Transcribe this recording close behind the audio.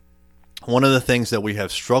one of the things that we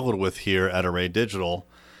have struggled with here at Array Digital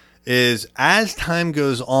is as time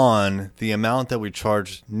goes on, the amount that we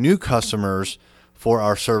charge new customers for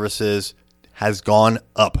our services has gone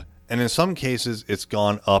up. And in some cases, it's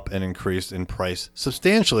gone up and increased in price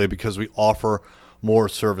substantially because we offer more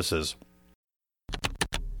services.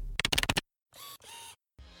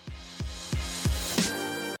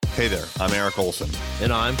 Hey there, I'm Eric Olson.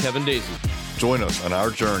 And I'm Kevin Daisy. Join us on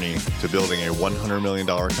our journey to building a $100 million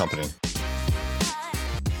company.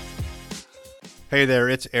 Hey there,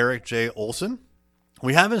 it's Eric J. Olson.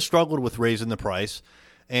 We haven't struggled with raising the price,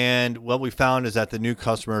 and what we found is that the new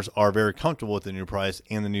customers are very comfortable with the new price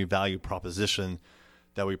and the new value proposition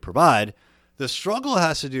that we provide. The struggle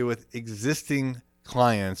has to do with existing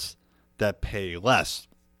clients that pay less.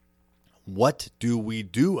 What do we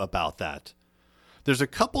do about that? There's a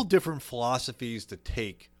couple different philosophies to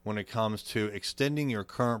take when it comes to extending your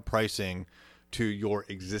current pricing to your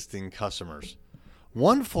existing customers.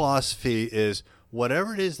 One philosophy is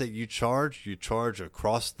whatever it is that you charge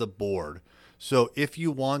across the board. So if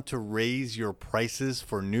you want to raise your prices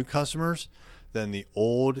for new customers, then the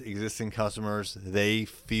old existing customers, they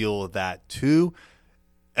feel that too.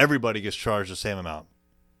 Everybody gets charged the same amount.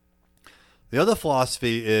 The other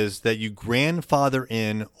philosophy is that you grandfather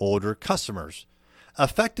in older customers.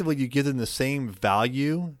 Effectively, you give them the same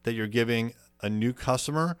value that you're giving a new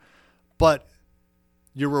customer, but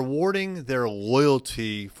you're rewarding their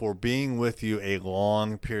loyalty for being with you a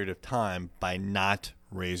long period of time by not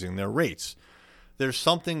raising their rates. There's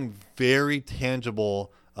something very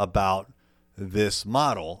tangible about this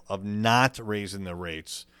model of not raising the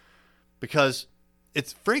rates because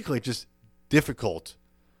it's frankly just difficult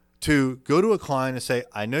to go to a client and say,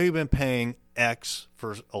 I know you've been paying X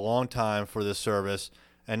for a long time for this service,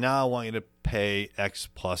 and now I want you to pay X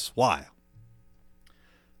plus Y.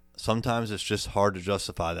 Sometimes it's just hard to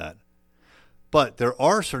justify that. But there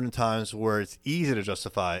are certain times where it's easy to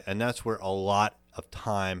justify, and that's where a lot of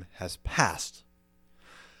time has passed.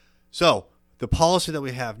 So the policy that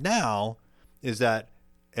we have now is that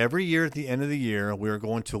every year at the end of the year, we are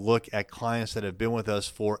going to look at clients that have been with us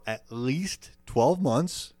for at least 12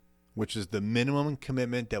 months, which is the minimum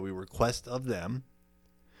commitment that we request of them.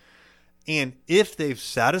 And if they've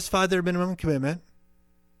satisfied their minimum commitment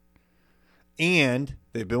and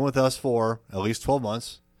they've been with us for at least 12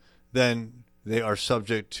 months, then they are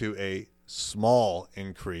subject to a small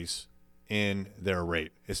increase in their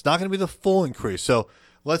rate. It's not going to be the full increase. So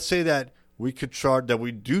let's say that we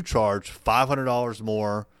do charge $500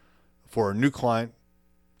 more for a new client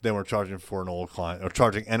than we're charging for an old client, or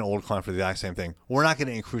charging an old client for the exact same thing. We're not going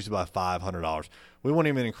to increase it by $500. We won't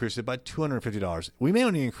even increase it by $250. We may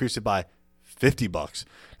only increase it by $50.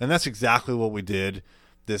 And that's exactly what we did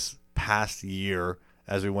this past year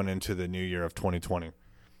as we went into the new year of 2020,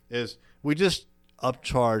 is we just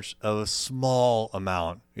upcharged a small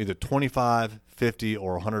amount, either $25, $50,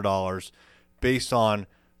 or $100 based on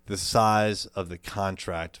the size of the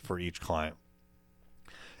contract for each client.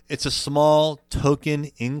 It's a small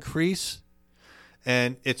token increase,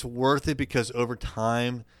 and it's worth it because over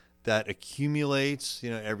time that accumulates,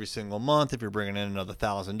 every single month. If you're bringing in another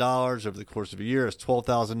 $1,000 over the course of a year, it's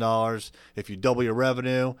 $12,000. If you double your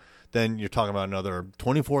revenue, then you're talking about another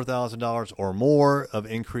 $24,000 or more of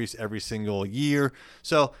increase every single year.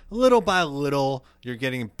 So little by little, you're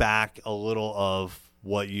getting back a little of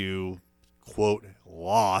what you, quote,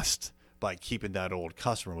 lost by keeping that old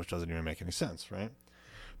customer, which doesn't even make any sense, right?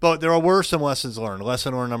 But there were some lessons learned.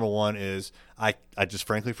 Lesson learned number one is I just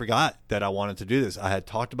frankly forgot that I wanted to do this. I had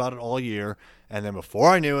talked about it all year, and then before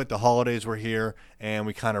I knew it, the holidays were here, and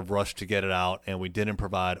we kind of rushed to get it out, and we didn't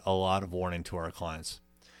provide a lot of warning to our clients.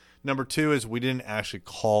 Number two is we didn't actually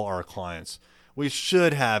call our clients. We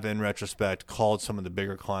should have, in retrospect, called some of the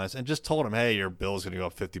bigger clients and just told them, hey, your bill is going to go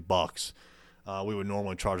up $50. We would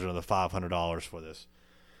normally charge another $500 for this.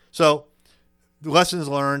 So the lessons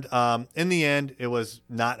learned, in the end, it was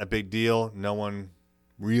not a big deal. No one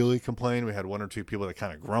really complained. We had one or two people that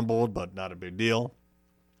kind of grumbled, but not a big deal.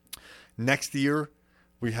 Next year,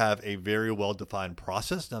 we have a very well-defined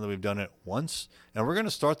process now that we've done it once, and we're going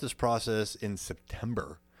to start this process in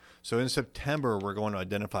September. So in September, we're going to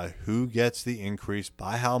identify who gets the increase,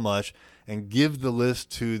 by how much, and give the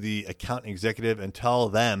list to the account executive and tell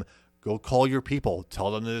them, go call your people.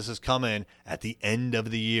 Tell them that this is coming at the end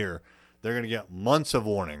of the year. They're going to get months of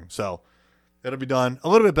warning. So it'll be done a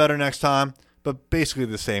little bit better next time, but basically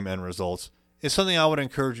the same end results. It's something I would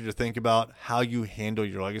encourage you to think about, how you handle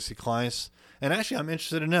your legacy clients. And actually, I'm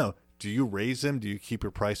interested to know, do you raise them? Do you keep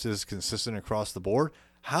your prices consistent across the board?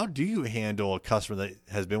 How do you handle a customer that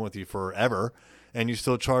has been with you forever and you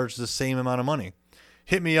still charge the same amount of money?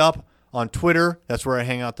 Hit me up On Twitter, that's where I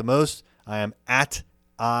hang out the most. I am at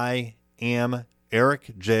I am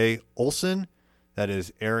Eric J. Olson. That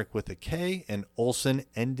is Eric with a K and Olson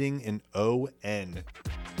ending in O-N.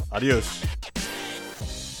 Adios.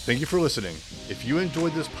 Thank you for listening. If you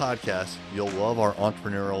enjoyed this podcast, you'll love our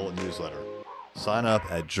entrepreneurial newsletter. Sign up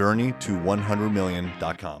at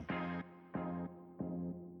journeyto100million.com.